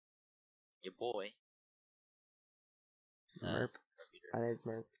your boy. Merp. My name's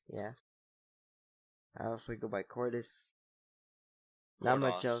Merp, yeah. I also go by Cordis. Not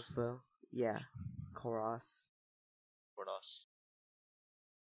much else, though. Yeah. Koros.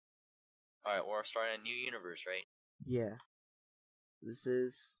 Alright, we're starting a new universe, right? Yeah. This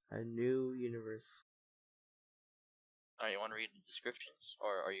is a new universe. Alright, you want to read the descriptions?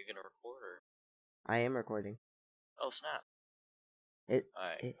 Or are you going to record, or? I am recording. Oh, snap.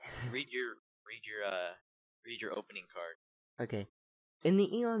 Alright. Read your opening card. Okay. In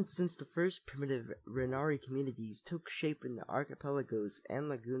the eons since the first primitive Renari communities took shape in the archipelagos and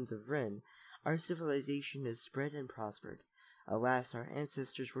lagoons of Ren, our civilization has spread and prospered. Alas, our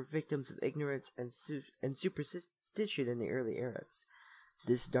ancestors were victims of ignorance and superstition in the early eras.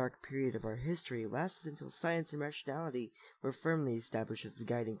 This dark period of our history lasted until science and rationality were firmly established as the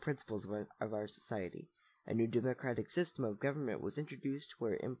guiding principles of our society. A new democratic system of government was introduced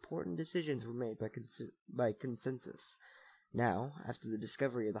where important decisions were made by consensus. Now, after the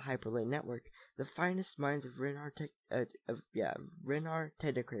discovery of the hyperlane network, the finest minds of Renar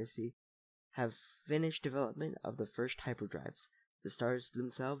technocracy have finished development of the first hyperdrives. The stars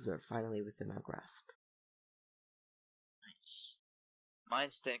themselves are finally within our grasp. Nice.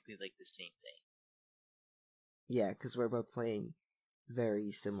 Mine's technically like the same thing. Yeah, because we're both playing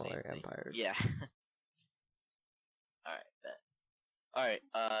very similar empires. Yeah. Alright,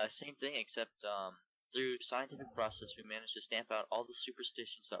 same thing, except, through scientific process, we managed to stamp out all the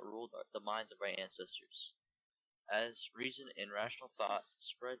superstitions that ruled the minds of our ancestors. As reason and rational thought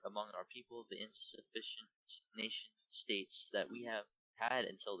spread among our people, the insufficient nation-states that we have had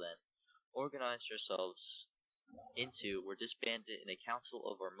until then organized ourselves into were disbanded, and a council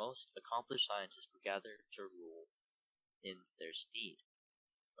of our most accomplished scientists were gathered to rule in their stead.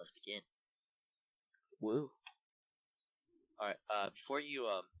 Let's begin. Woo. Alright, before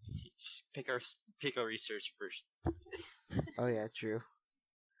you, pick our research first. Oh yeah, true.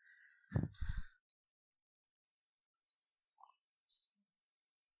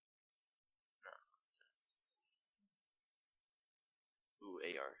 Ooh,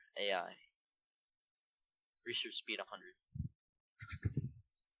 AI. Research speed 100.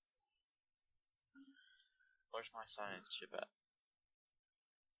 Where's my science chip at?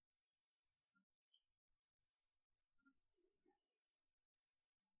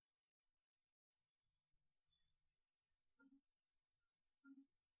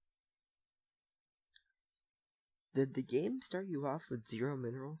 Did the game start you off with 0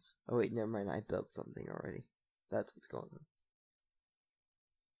 minerals? Oh wait, never mind, I built something already. That's what's going on.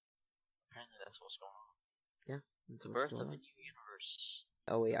 Apparently that's what's going on. Yeah, that's what's Birth going of on. a new universe.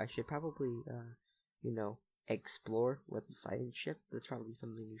 Oh wait, I should probably, explore with the science ship. That's probably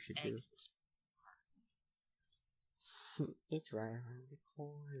something you should do. It's right around the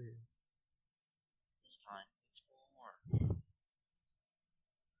corner. It's time to explore.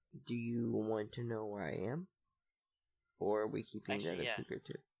 Do you want to know where I am? Or are we keeping that a secret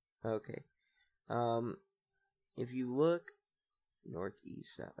too? Okay. If you look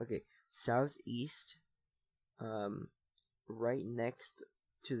northeast, okay, southeast, right next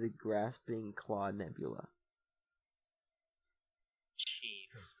to the Grasping Claw Nebula. Chief,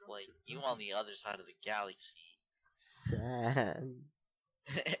 like, you on the other side of the galaxy. Sad.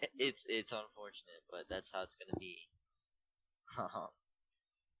 It's unfortunate, but that's how it's gonna be.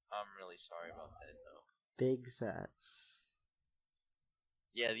 I'm really sorry about that, though. Big sad.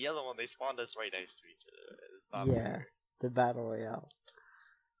 Yeah, the other one, they spawned us right next to each other. It's not fair. The Battle Royale.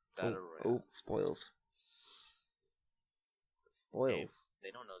 Royale. Spoils. Spoils. Hey,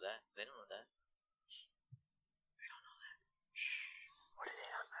 they don't know that. They don't know that. What do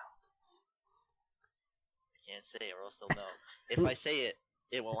they not know? I can't say it or else they'll know. If I say it,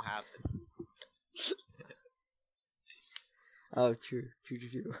 it won't happen. Oh, true.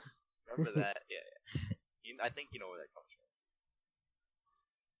 Remember that? Yeah. I think you know where that comes from.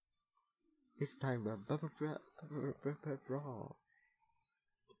 It's time for brawl.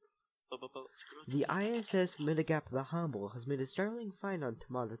 The ISS Medigap the Humble has made a startling find on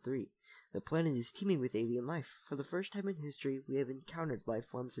Tamata 3. The planet is teeming with alien life. For the first time in history, we have encountered life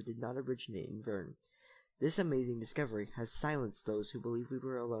forms that did not originate in Vern. This amazing discovery has silenced those who believe we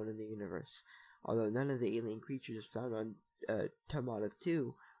were alone in the universe. Although none of the alien creatures found on Tamata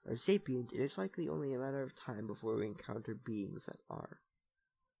 2 are sapient, it is likely only a matter of time before we encounter beings that are.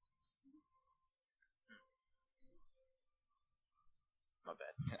 My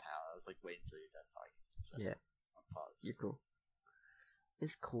bad. I was like waiting until you're done talking. So yeah. I'll pause. You're cool.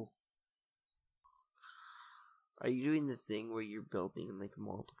 It's cool. Are you doing the thing where you're building like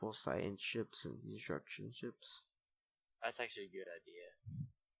multiple science ships and construction ships? That's actually a good idea.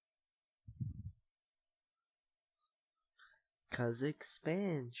 'Cause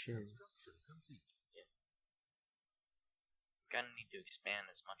expansion. Yeah. We're gonna need to expand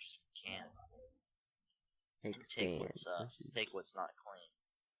as much as we can. And take what's not claimed.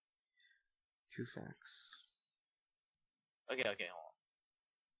 True facts. Okay, hold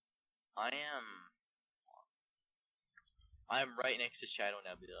on. I am right next to Shadow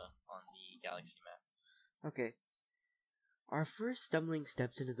Nebula on the galaxy map. Okay. Our first stumbling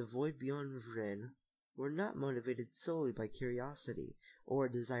steps into the void beyond Vryn were not motivated solely by curiosity, or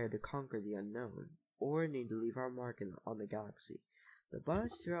a desire to conquer the unknown, or a need to leave our mark on the galaxy. The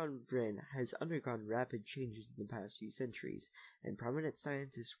biosphere on Vryn has undergone rapid changes in the past few centuries, and prominent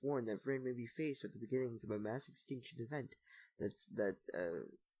scientists warn that Vryn may be faced with the beginnings of a mass extinction event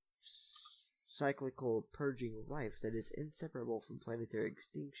cyclical purging of life that is inseparable from planetary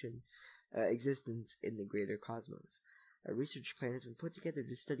existence in the greater cosmos. A research plan has been put together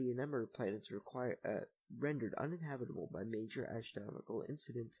to study a number of planets rendered uninhabitable by major astronomical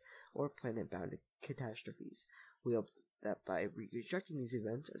incidents or planet-bound catastrophes. We hope that by reconstructing these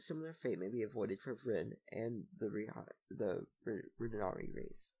events, a similar fate may be avoided for Vryn and the Renari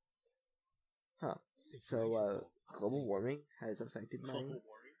race. So, global warming has affected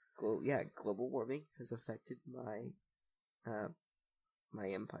global warming has affected my my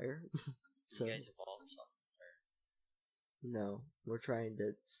empire. So, you guys evolved something? No, we're trying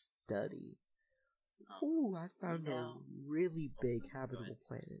to study. Ooh, I found a really big habitable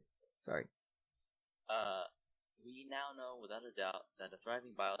planet. Sorry. We now know without a doubt that a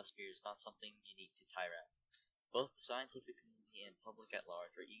thriving biosphere is not something unique to Tyrat. Both the scientific community and public at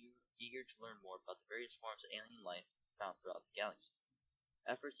large are eager to learn more about the various forms of alien life found throughout the galaxy.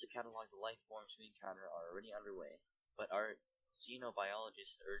 Efforts to catalog the life forms we encounter are already underway, but our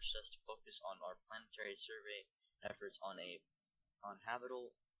xenobiologists urged us to focus on our planetary survey efforts on habitable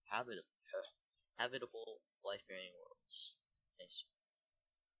life-bearing worlds. Nice.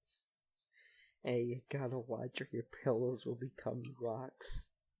 Hey, you gotta watch or your pillows will become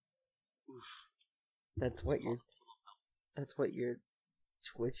rocks. Oof. That's what your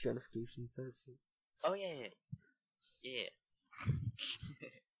Twitch notification says. Oh yeah. Yeah.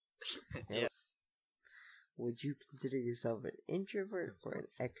 Would you consider yourself an introvert or an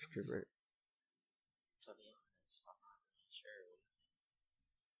extrovert? To be honest, I'm not really sure.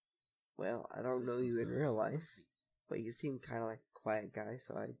 Well, I don't know you in real life, but you seem kind of like a quiet guy,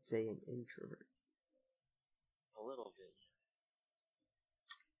 so I'd say an introvert. A little bit.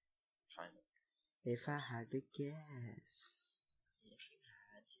 Kind of. If I had to guess.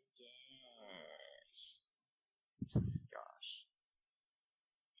 Gosh.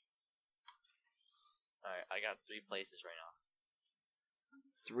 Alright, I got 3 places right now.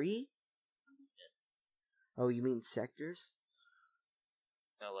 3? Yeah. Oh, you mean sectors?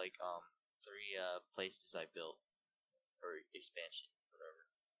 No, like, 3 places I built. Or expansion, whatever.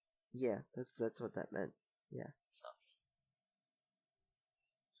 Yeah, that's what that meant. Yeah. Oh.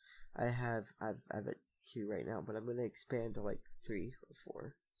 I've at 2 right now, but I'm gonna expand to like 3 or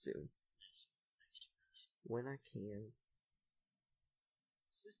 4 soon. Nice. When I can.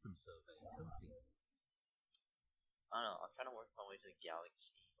 System survey complete. I don't know, I'm trying to work my way to the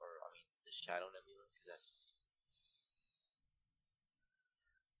galaxy, or, the Shadow Nebula, because that's...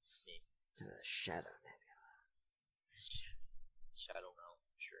 me. To the Shadow Nebula. Shadow Realm,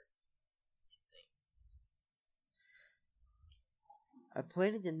 sure. A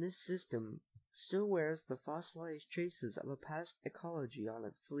planet in this system still wears the fossilized traces of a past ecology on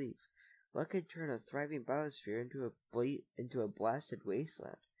its sleeve. What could turn a thriving biosphere into a blasted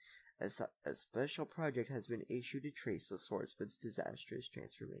wasteland? A special project has been issued to trace the source of its disastrous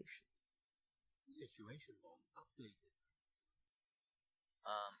transformation. Situation log updated.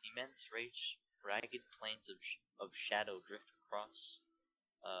 Immense ragged plains of shadow drift across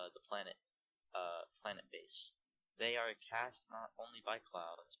the planet base. They are cast not only by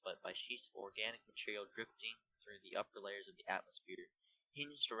clouds, but by sheets of organic material drifting through the upper layers of the atmosphere,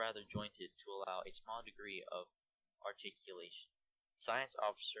 hinged or rather jointed to allow a small degree of articulation. Science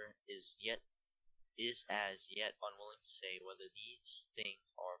officer is as yet unwilling to say whether these things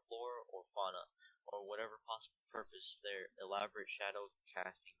are flora or fauna, or whatever possible purpose their elaborate shadow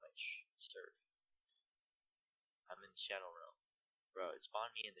casting might serve. I'm in the Shadow Realm. Bro, it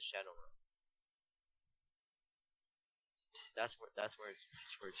spawned me in the Shadow Realm. That's where it's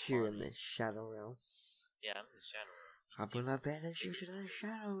You're in the Shadow Realm. Yeah, I'm in the Shadow Realm. I'm gonna banish you to the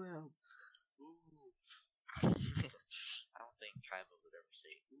Shadow Realm. Ooh. I don't think Kaiba would ever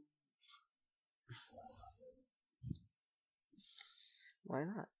say ooh. Why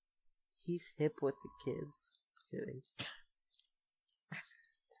not? He's hip with the kids. Kidding.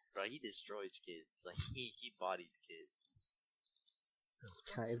 Bro, he destroys kids. Like, he bodies kids.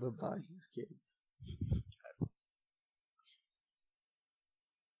 Kaiba bodies kids.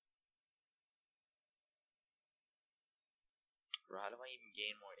 Bro, how do I even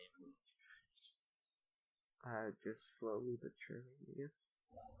gain more influence? Just slowly but surely, I guess.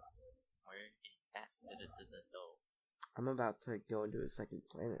 Where is that? No. I'm about to go into a second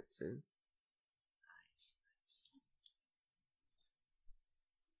planet soon. Nice.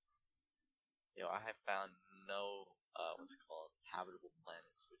 Yo, I have found no, what's it called, habitable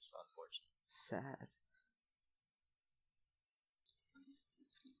planets, which is unfortunate. Sad.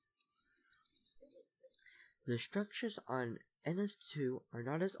 The structures on NS2 are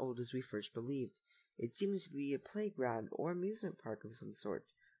not as old as we first believed. It seems to be a playground or amusement park of some sort.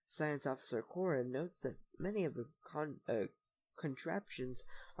 Science Officer Cora notes that many of the contraptions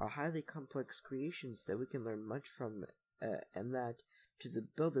are highly complex creations that we can learn much from, and that, to the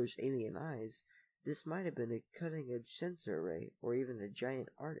builder's alien eyes, this might have been a cutting-edge sensor array or even a giant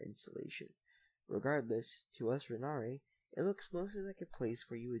art installation. Regardless, to us Renari, it looks mostly like a place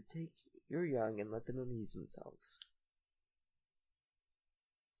where you would take your young and let them amuse themselves.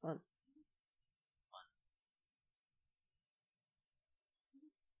 Fun.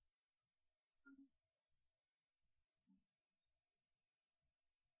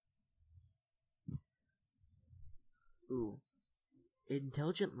 Ooh.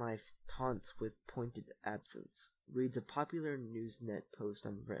 Intelligent life taunts with pointed absence, reads a popular Newsnet post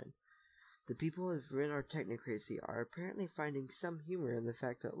on Vren. The people of Vrenar technocracy are apparently finding some humor in the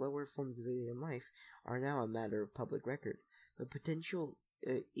fact that lower forms of alien life are now a matter of public record, but potential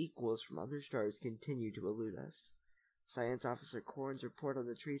equals from other stars continue to elude us. Science Officer Korn's report on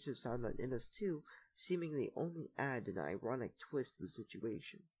the tracers found on NS2 seemingly only add an ironic twist to the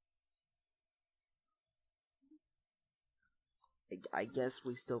situation. I guess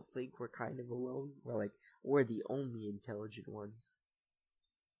we still think we're kind of alone. We're the only intelligent ones.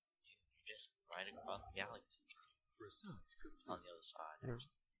 You're just right across the galaxy. Research On the other side. Yeah.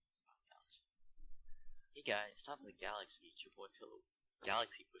 Hey guys, top of the galaxy, it's your boy Pillow.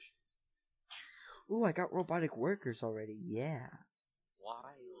 Galaxy Pusher. Ooh, I got robotic workers already. Yeah.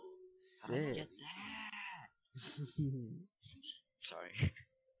 Wild. Sick. How did you get that? Sorry.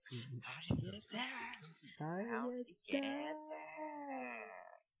 How did you get that? How did you get that?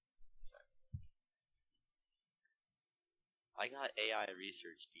 Sorry. I got AI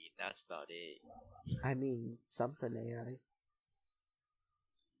research speed, that's about it. I mean, something AI.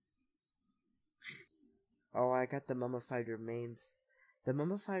 Oh, I got the mummified remains. The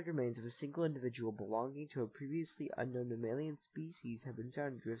mummified remains of a single individual belonging to a previously unknown mammalian species have been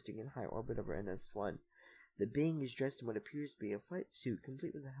found drifting in high orbit over NS1. The being is dressed in what appears to be a flight suit,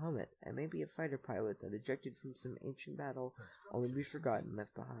 complete with a helmet, and may be a fighter pilot that ejected from some ancient battle, only to be forgotten and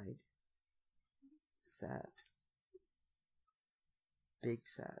left behind. Sad. Big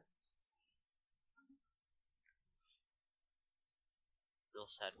sad. Real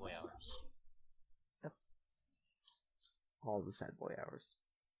sad boy hours. Yep. All the sad boy hours.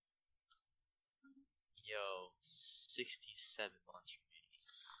 Yo, 67 months remaining.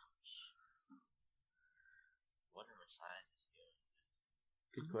 What are scientists doing?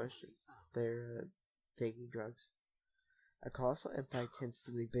 Good question. They're taking drugs. A colossal impact hints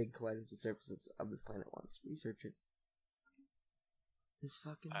something big collided with the surface of this planet once. Research it. This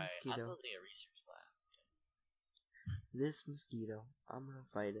fucking mosquito. I'm building a research lab. This mosquito. I'm gonna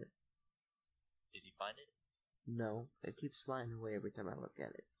fight it. Did you find it? No, it keeps flying away every time I look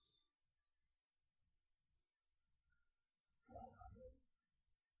at it.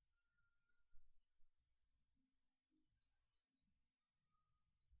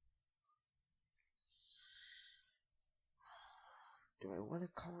 Do I want to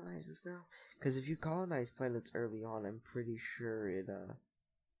colonize this now? Because if you colonize planets early on, I'm pretty sure it,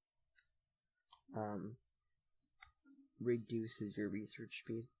 reduces your research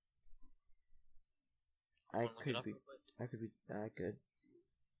speed. I could.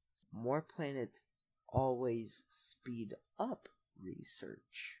 More planets always speed up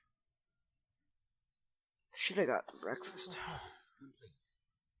research. Should have got breakfast.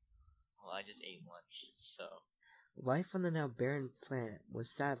 Well, I just ate lunch, so... Life on the now barren planet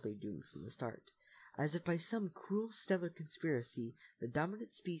was sadly doomed from the start. As if by some cruel stellar conspiracy, the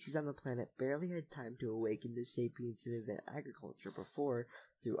dominant species on the planet barely had time to awaken to sapience and invent agriculture before,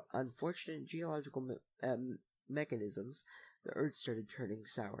 through unfortunate geological mechanisms, the earth started turning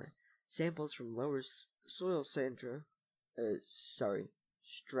sour. Samples from lower soil strata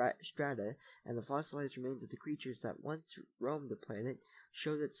and the fossilized remains of the creatures that once roamed the planet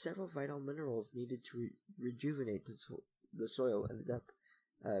show that several vital minerals needed to rejuvenate the soil ended up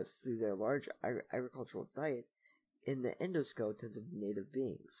through their large agricultural diet in the endoskeletons of native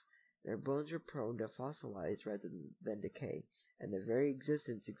beings. Their bones were prone to fossilize rather than decay, and their very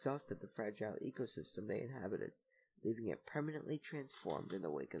existence exhausted the fragile ecosystem they inhabited, leaving it permanently transformed in the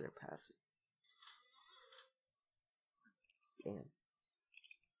wake of their passing. Damn.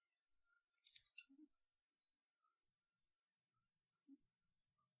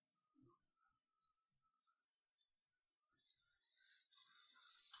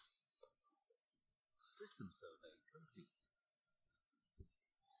 System survey complete.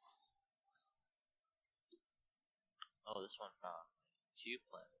 Oh, this one found 2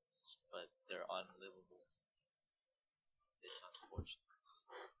 planets, but they're unlivable. It's unfortunate.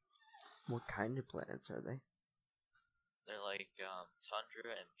 What kind of planets are they? They're like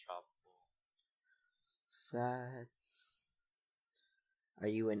tundra and tropical. Sad. Are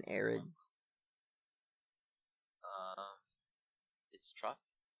you an arid? It's tropical.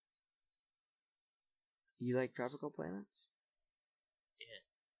 You like tropical planets? Yeah.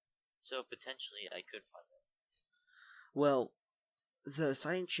 So potentially I could find them. Well, the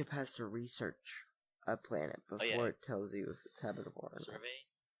science ship has to research a planet before it tells you if it's habitable or not. Survey?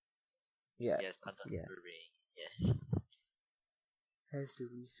 Yeah. Yeah, it's not done survey. Yeah. Has to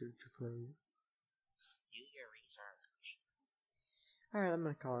research a planet. Do your research. Alright, I'm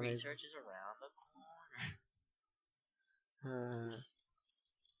gonna colonize. Research is around the corner.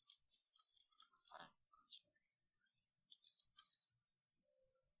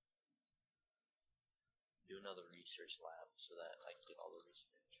 Do another research lab so that I can get all the research.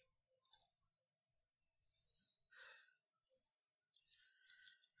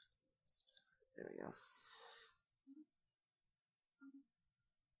 There we go.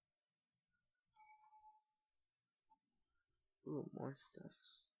 Ooh, more stuff.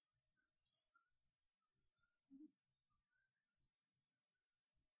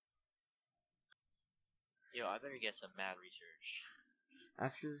 Yo, I better get some mad research.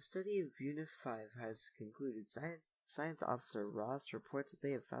 After the study of Unit 5 has concluded, Science Officer Ross reports that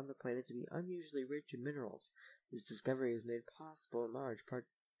they have found the planet to be unusually rich in minerals. This discovery is made possible in large part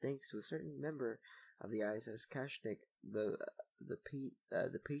thanks to a certain member of the ISS Kashnik, the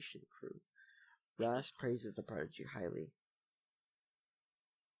patient crew. Ross praises the prodigy highly.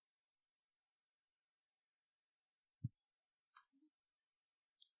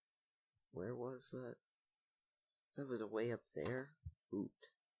 Where was that? That was way up there. Oot.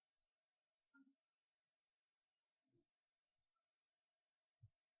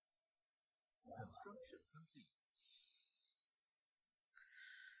 Construction complete.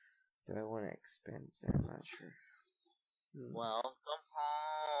 Do I want to expand that? I'm not sure. Welcome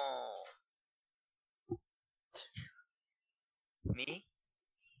home. Me?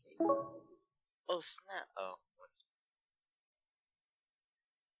 Oh snap! Oh.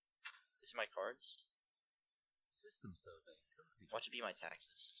 These are my cards. System survey complete. Watch it be my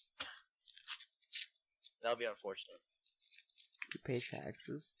taxes. That'll be unfortunate. You pay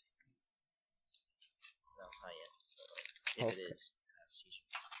taxes? No, not yet. If Okay. it is.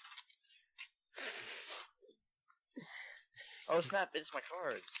 Oh snap! It's my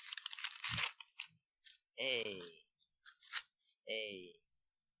cards. Hey.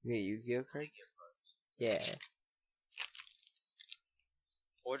 You get Yu-Gi-Oh cards? Yeah.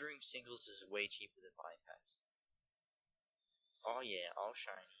 Ordering singles is way cheaper than buying packs. Oh yeah, all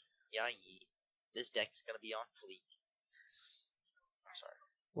shiny. Yeah. This deck's gonna be on fleek. I'm sorry.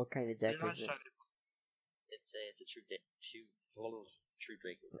 What kind of deck is it? It's a true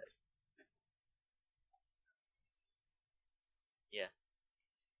Draco deck. Yeah.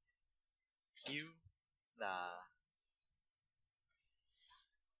 Nah.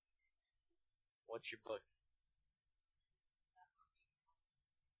 What's your book?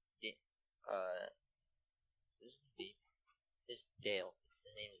 Yeah. This is deep. It's Dale.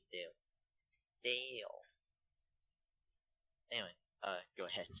 His name is Dale. Anyway, go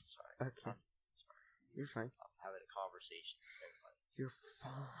ahead. Sorry. Okay. Sorry. You're fine. I'm having a conversation with everybody. You're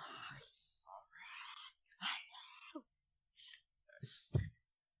fine.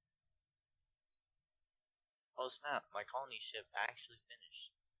 Oh snap, my colony ship actually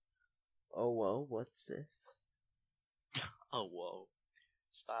finished. Oh, whoa, what's this? Oh whoa.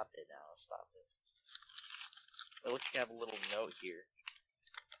 Stop it now, stop it. It looks like I have a little note here.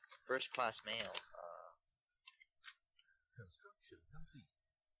 First class mail. Construction complete.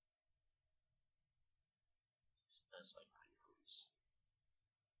 That's like my notes.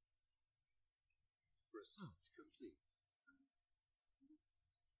 Research complete.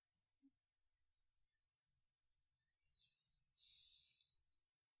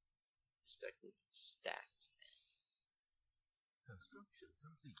 This deck will be stacked. Construction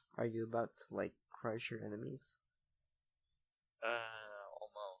complete. Are you about to, like, crush your enemies?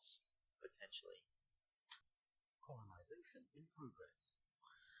 progress.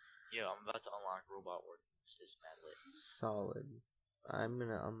 Yo, I'm about to unlock robot workers. It's mad lit. Solid. I'm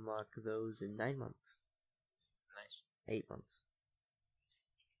gonna unlock those in 9 months. Nice. 8 months.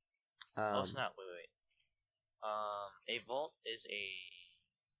 Oh snap! Wait. A vault is a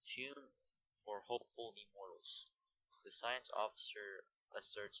tomb for hopeful immortals. The science officer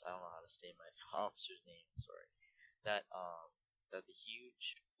asserts, I don't know how to say my officer's name, sorry, that the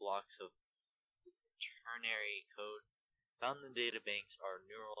huge blocks of ternary code found in databanks are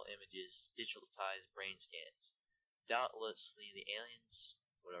neural images, digitalized brain scans. Doubtlessly, the aliens,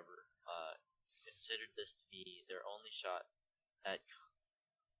 whatever, considered this to be their only shot at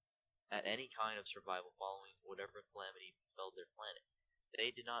any kind of survival following whatever calamity befell their planet.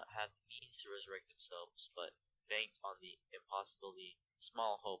 They did not have the means to resurrect themselves, but banked on the impossibly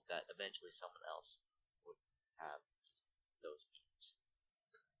small hope that eventually someone else would have those means.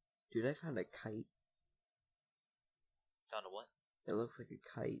 Dude, I found a kite. Found a what? It looks like a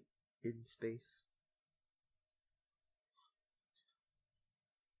kite in space.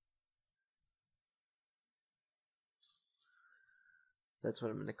 That's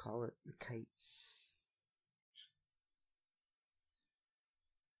what I'm gonna call it, the kite.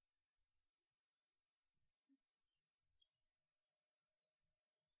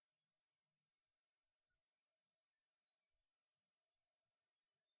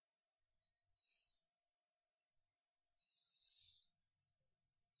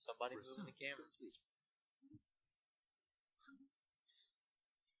 Somebody moving the camera.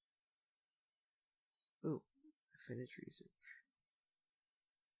 Ooh, I finished research.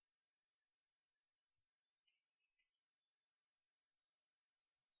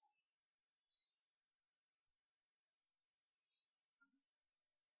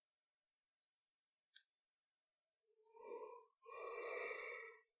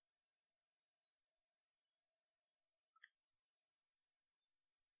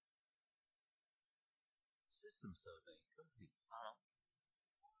 System survey complete. I don't know.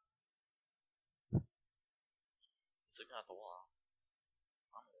 It's looking at the wall.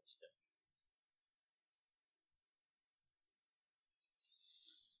 I'm gonna step.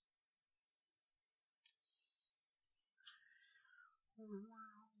 And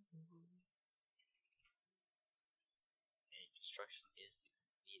construction is the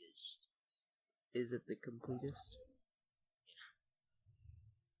completest. Is it the completest?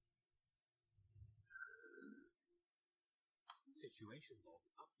 Situation log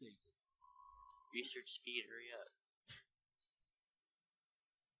updated. Research speed, hurry up.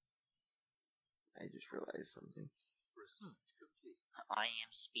 I just realized something. Research complete. I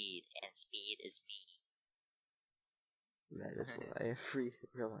am speed, and speed is me. That is what I have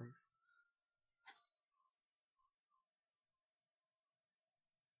realized.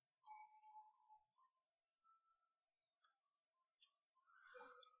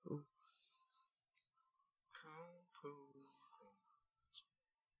 Oh.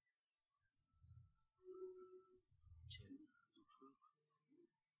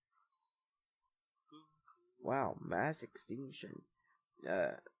 Wow, mass extinction.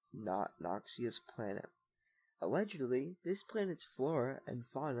 Not Noxious planet. Allegedly, this planet's flora and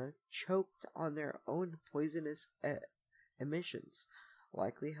fauna choked on their own poisonous emissions,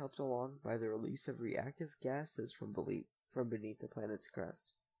 likely helped along by the release of reactive gases from beneath the planet's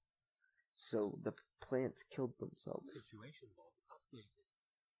crust. So the plants killed themselves. Situation log updated.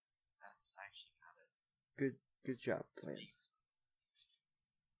 That's actually kind of Good job, plants.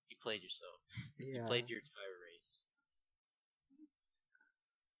 You played yourself. Yeah. You played your entire race.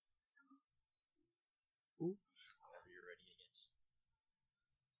 Ooh. Whenever you're ready, I guess.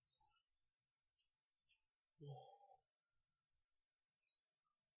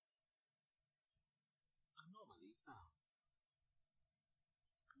 Anomaly found.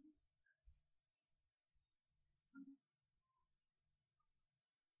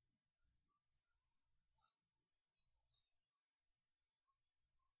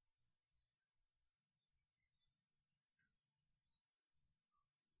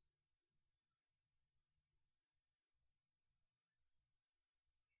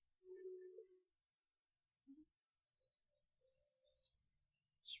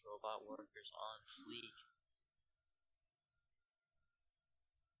 Robot workers on fleek.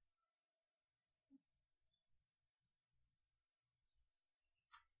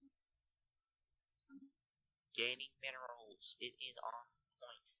 Gaining minerals. It is on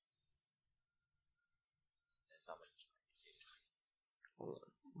point. That's not what it's trying to do. Hold on.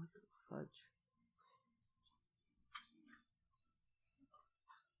 What the fudge?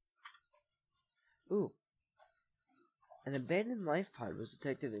 Ooh. An abandoned life pod was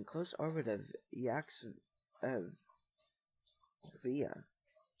detected in close orbit of Via.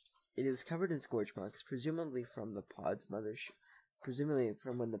 It is covered in scorch marks, presumably from when the pod's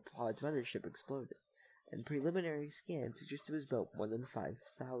mothership exploded, and preliminary scans suggest it was built more than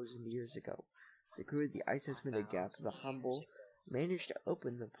 5,000 years ago. The crew of the ISS Gap, the Humble, managed to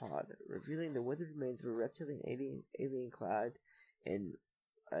open the pod, revealing the withered remains of a reptilian alien clad in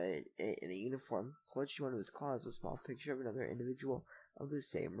a uniform. Clutched to one of his claws was a small picture of another individual of the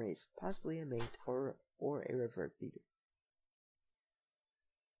same race, possibly a mate or a revert leader.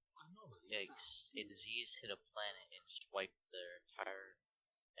 Yikes. A disease hit a planet and just wiped their entire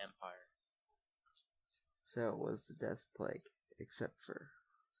empire. So it was the death plague, except for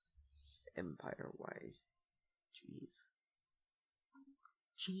empire-wide. Jeez.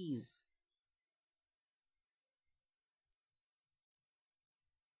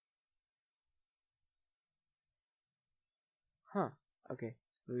 Huh. Okay,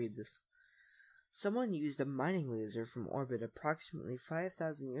 read this. Someone used a mining laser from orbit approximately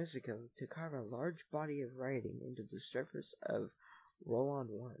 5,000 years ago to carve a large body of writing into the surface of Rollon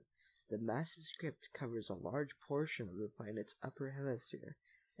 1. The massive script covers a large portion of the planet's upper hemisphere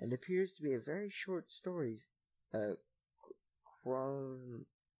and appears to be a very short story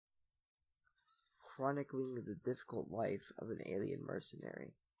chronicling the difficult life of an alien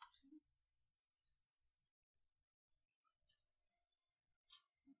mercenary.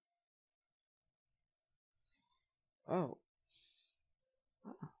 Oh.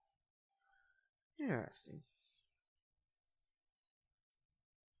 Interesting.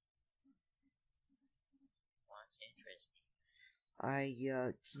 What's interesting? I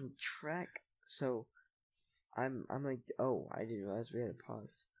can track. So I'm like, oh, I didn't realize we had a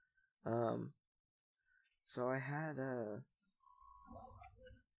pause. So I had what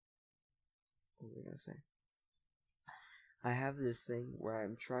was I gonna say? I have this thing where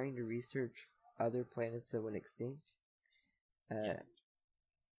I'm trying to research other planets that went extinct,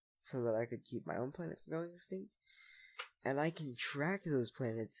 so that I could keep my own planet from going extinct, and I can track those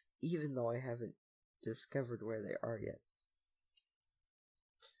planets even though I haven't discovered where they are yet.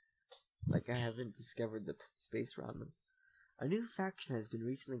 Like, I haven't discovered the space around them. A new faction has been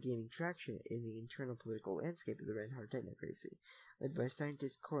recently gaining traction in the internal political landscape of the Red Heart Technocracy. Led by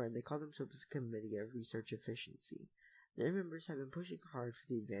scientist Corin, they call themselves a Committee of Research Efficiency. Their members have been pushing hard for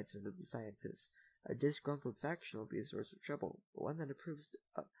the advancement of the sciences. A disgruntled faction will be a source of trouble, but one that approves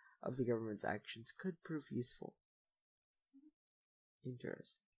of the government's actions could prove useful.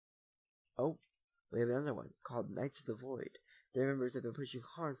 Interesting. Oh, we have another one, called Knights of the Void. Their members have been pushing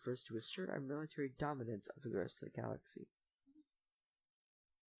hard for us to assert our military dominance over the rest of the galaxy.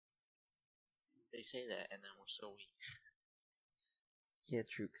 They say that, and then we're so weak. Yeah,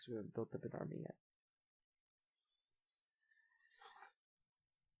 true, because we haven't built up an army yet.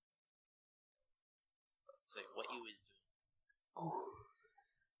 It's like, what you is doing? Oh.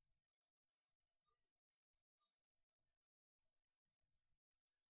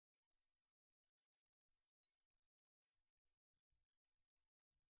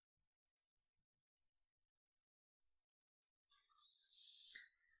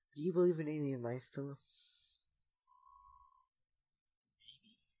 Do you believe in alien life, Philip?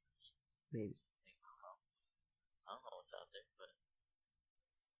 Maybe. I don't know what's out there, but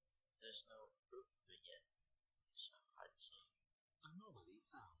there's no proof of it yet. So I'd say Anomaly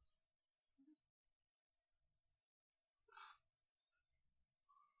found.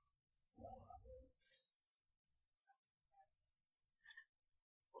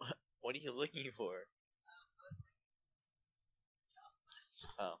 what are you looking for?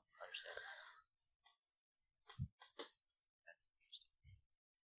 Oh, I understand. That's interesting.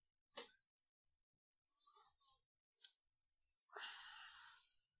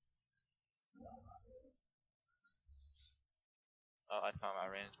 Oh, I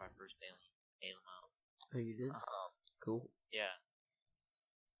ran into my first alien out. Oh, you did? Cool. Yeah.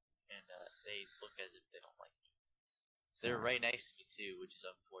 And they look as if they don't like me. They're right next to me too, which is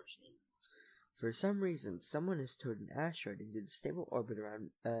unfortunate. For some reason, someone has towed an asteroid into the stable orbit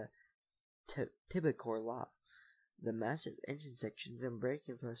around Tibicor Law. The massive engine sections and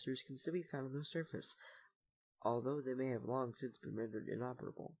braking thrusters can still be found on the surface, although they may have long since been rendered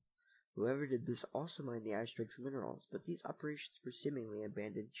inoperable. Whoever did this also mined the asteroid for minerals, but these operations were seemingly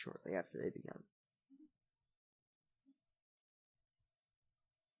abandoned shortly after they began.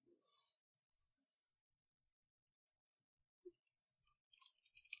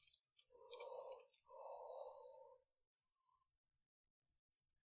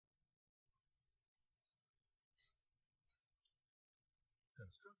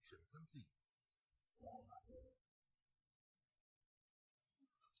 Construction complete.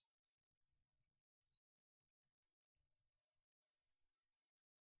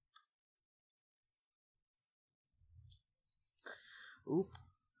 Oop,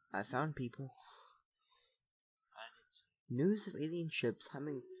 I found people. I did too. News of alien ships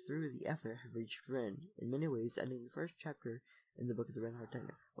humming through the ether have reached Ren, in many ways ending the first chapter in the Book of the Ren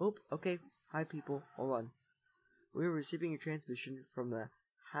Hardtender. Oh, okay. Hi, people. Hold on. We are receiving a transmission from the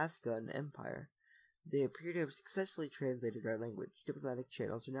Hasgun Empire. They appear to have successfully translated our language. Diplomatic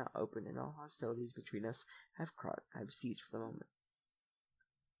channels are now open, and all hostilities between us have ceased for the moment.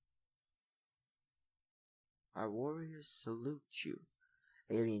 Our warriors salute you,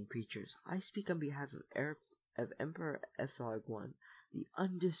 alien creatures. I speak on behalf of Emperor Ethog I, the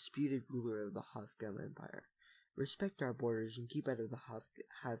undisputed ruler of the Hasgum Empire. Respect our borders and keep out of the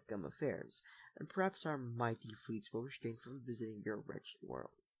Hasgum affairs, and perhaps our mighty fleets will restrain from visiting your wretched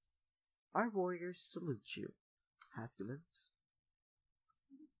worlds. Our warriors salute you, Hasgumans.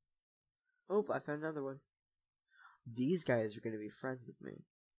 Oh, I found another one. These guys are going to be friends with me.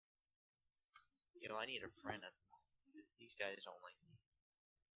 Yo, I need a friend at the moment. These guys don't like me.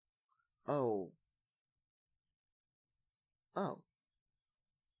 Oh. Oh.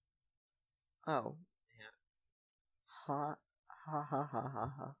 Oh. Yeah. Ha ha ha ha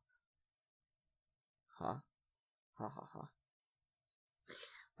ha ha. Ha ha ha ha.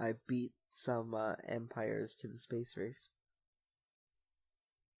 I beat some empires to the space race.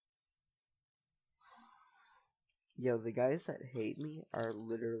 Yo, the guys that hate me are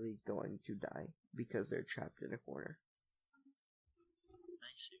literally going to die because they're trapped in a corner.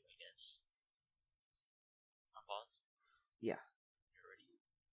 Nice suit, I guess. I'm paused. Yeah. You're ready.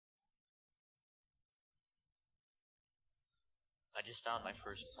 I just found my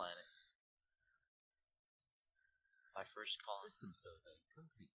first planet. My first colony. System survey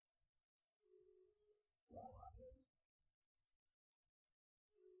complete.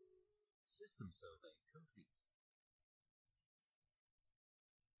 System survey complete.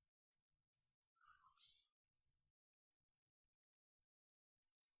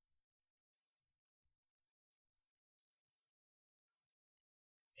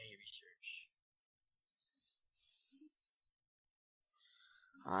 Any research?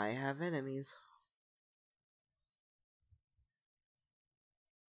 I have enemies.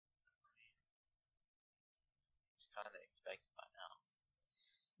 It's kind of expected by now.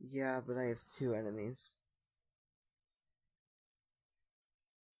 Yeah, but I have 2 enemies.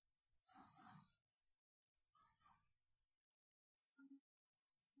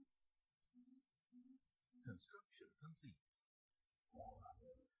 Construction complete.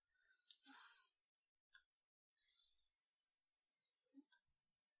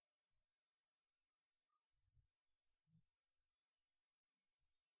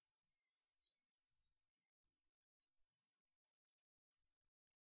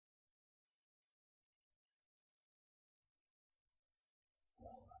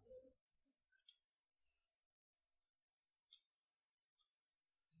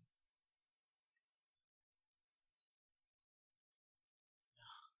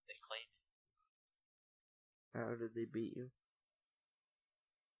 They claim it. How did they beat you?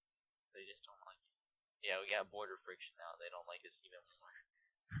 They just don't like it. Yeah, we got border friction now. They don't like us even more.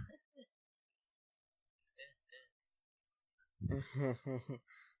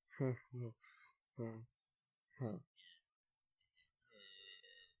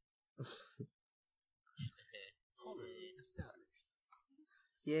 Colony established.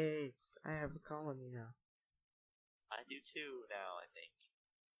 Yay, I have a colony now. I do too now, I think.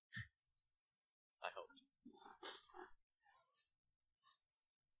 I hope.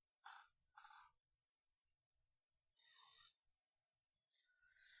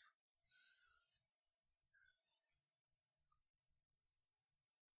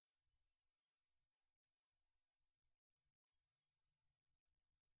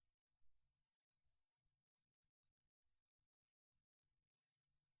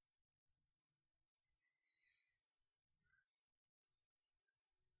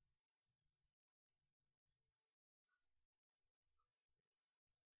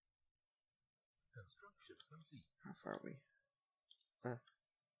 Construction complete. How far are we?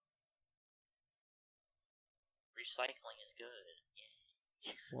 Recycling is good.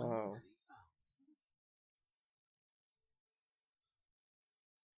 Yeah. Wow. Anomaly found.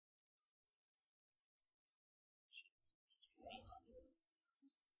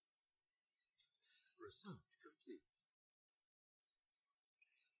 Research complete.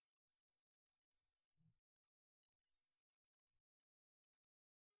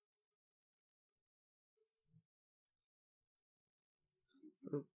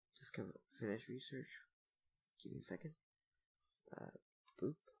 Oh, just gonna finish research. Give me a second.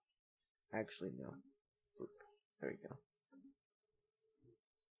 Boop. Actually, no. Boop. There we go.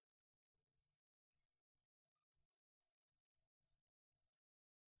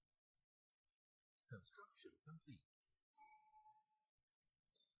 Construction complete.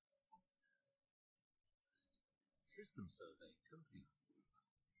 System survey complete.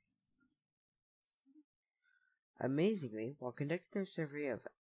 Amazingly, while conducting their survey of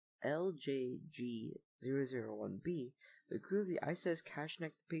LJG-001b, the crew of the ISS Cash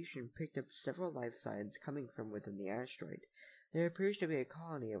Patient picked up several life signs coming from within the asteroid. There appears to be a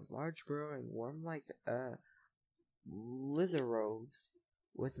colony of large burrowing worm-like lithorovs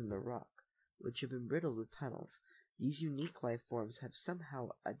within the rock, which have been riddled with tunnels. These unique life forms have somehow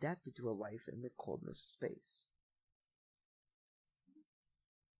adapted to a life in the coldness of space.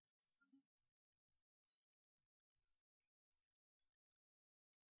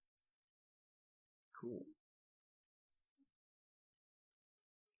 Cool.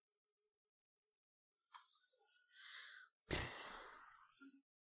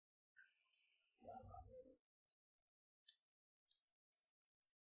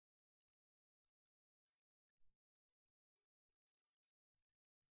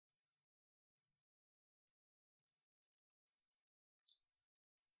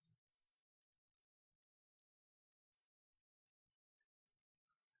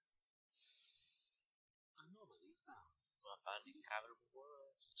 Anomaly found. Well, finding habitable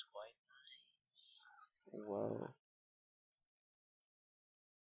worlds, it's quite nice. Whoa.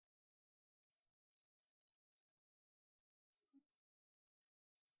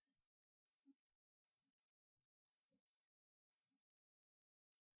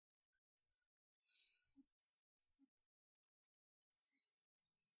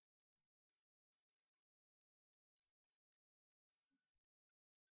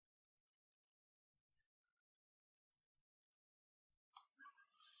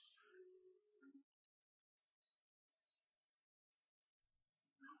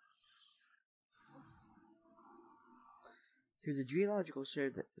 Through the geological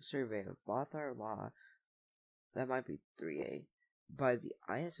survey of Bothar Law, that might be 3A, by the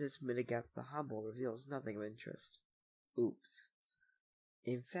ISS Mitigap, the Hubble reveals nothing of interest. Oops.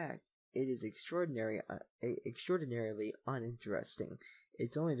 In fact, it is extraordinarily uninteresting.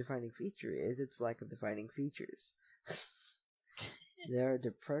 Its only defining feature is its lack of defining features. There are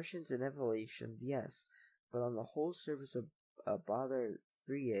depressions and elevations, yes, but on the whole surface of Bothar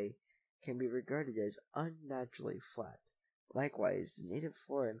 3A can be regarded as unnaturally flat. Likewise, the native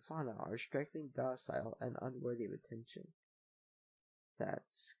flora and fauna are strikingly docile and unworthy of attention.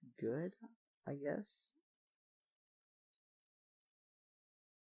 That's good, I guess?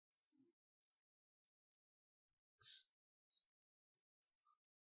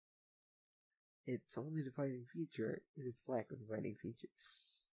 Its only defining feature is its lack of defining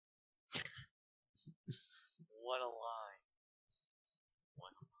features. What a line.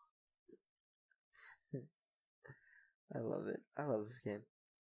 What a line. I love it. I love this game.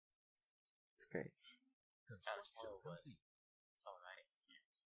 It's great. Kind of slow, but it's alright.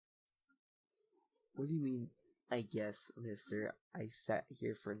 What do you mean, I guess, mister? I sat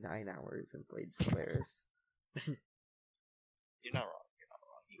here for 9 hours and played Stellaris. You're not wrong. You're not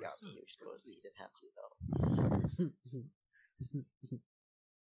wrong. You got me exposed, but you didn't have to, though.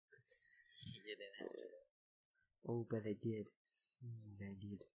 You didn't have to. Oh, but I did. I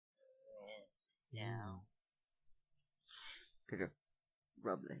did. Yeah. Could have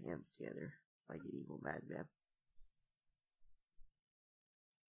rubbed the hands together like an evil madman.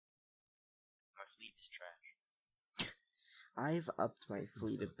 My fleet is trash. I've upped my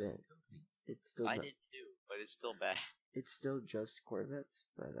fleet a bit. It's still I did too, but it's still bad. It's still just Corvettes,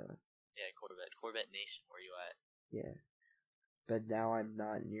 but Yeah, Corvette Nation, where you at? yeah. But now I'm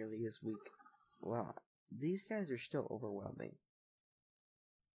not nearly as weak. Wow, these guys are still overwhelming.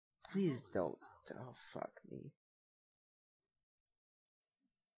 Please don't. Oh, fuck me.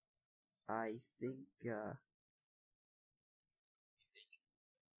 I think,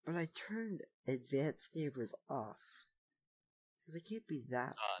 but I turned advanced neighbors off. So they can't be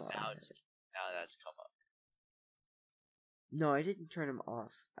that far. Now that's come up. No, I didn't turn them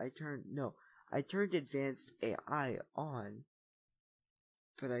off. I turned advanced AI on.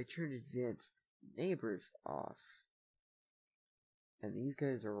 But I turned advanced neighbors off. And these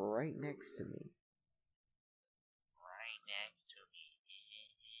guys are right next to me. Right next to me.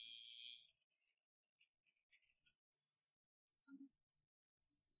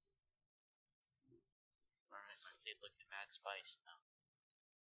 Alright, my fleet looking mad spiced now.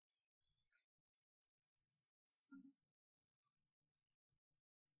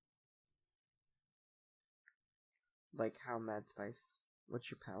 Like how, Mad Spice?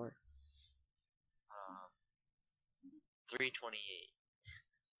 What's your power?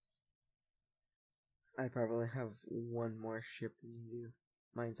 328. I probably have one more ship than you do.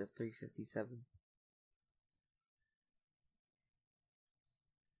 Mine's at 357.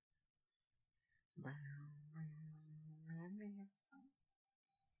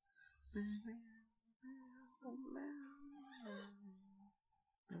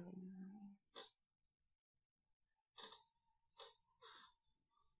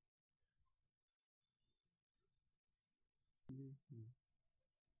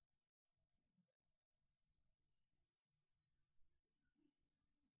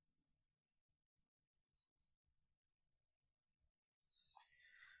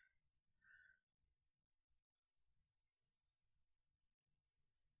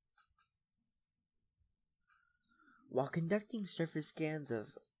 While conducting surface scans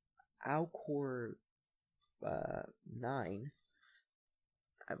of Alcor 9,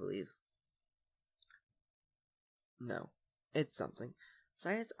 I believe. No, it's something.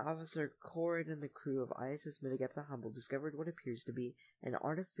 Science officer Corin and the crew of ISS Mitigep Humble discovered what appears to be an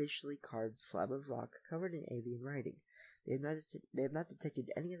artificially carved slab of rock covered in alien writing. They have not detected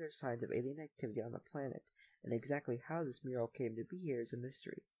any other signs of alien activity on the planet, and exactly how this mural came to be here is a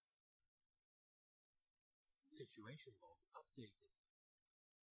mystery. Situation log updated.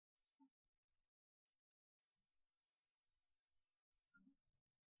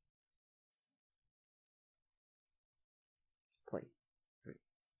 Play. Right.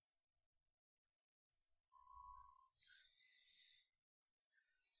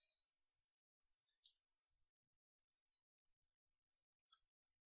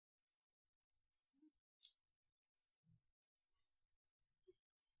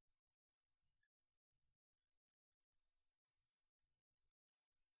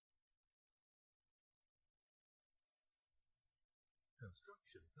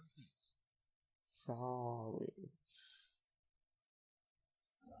 Construction complete. Solid.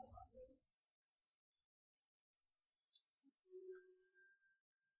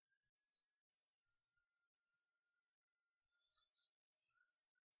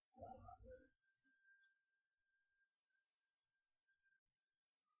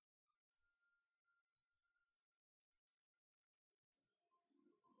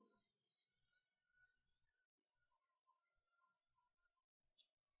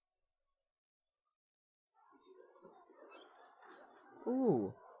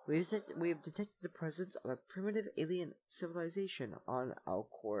 Ooh, we have detected the presence of a primitive alien civilization on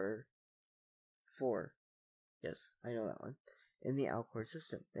Alcor 4. Yes, I know that one. In the Alcor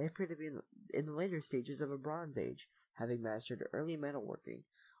system. They appear to be in the later stages of a Bronze Age, having mastered early metalworking.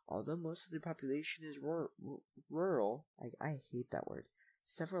 Although most of the population is rural, I hate that word,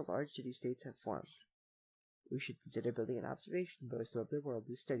 several large city-states have formed. We should consider building an observation post above their world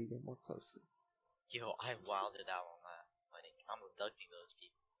to study them more closely. Yo, I wilded out on that. Like, I'm abducting those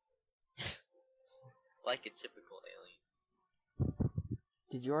people. Like a typical alien.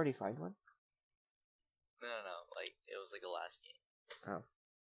 Did you already find one? No. Like, it was like the last game. Oh.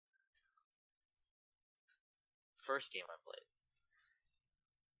 First game I played.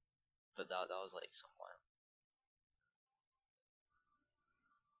 But that was like some while.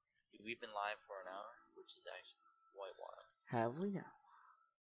 We've been live for an hour, which is actually quite wild. Have we now?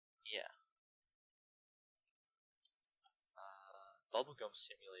 Yeah. Bubblegum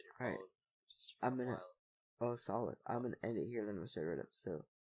Simulator. Alright. I'm gonna. Oh, solid. I'm gonna end it here, then we'll start right up. So,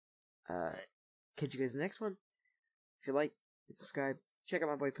 Right. catch you guys in the next one. If you like, hit subscribe. Check out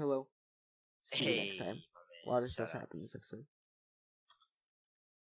my boy Pillow. See you next time. A lot of stuff happened this episode.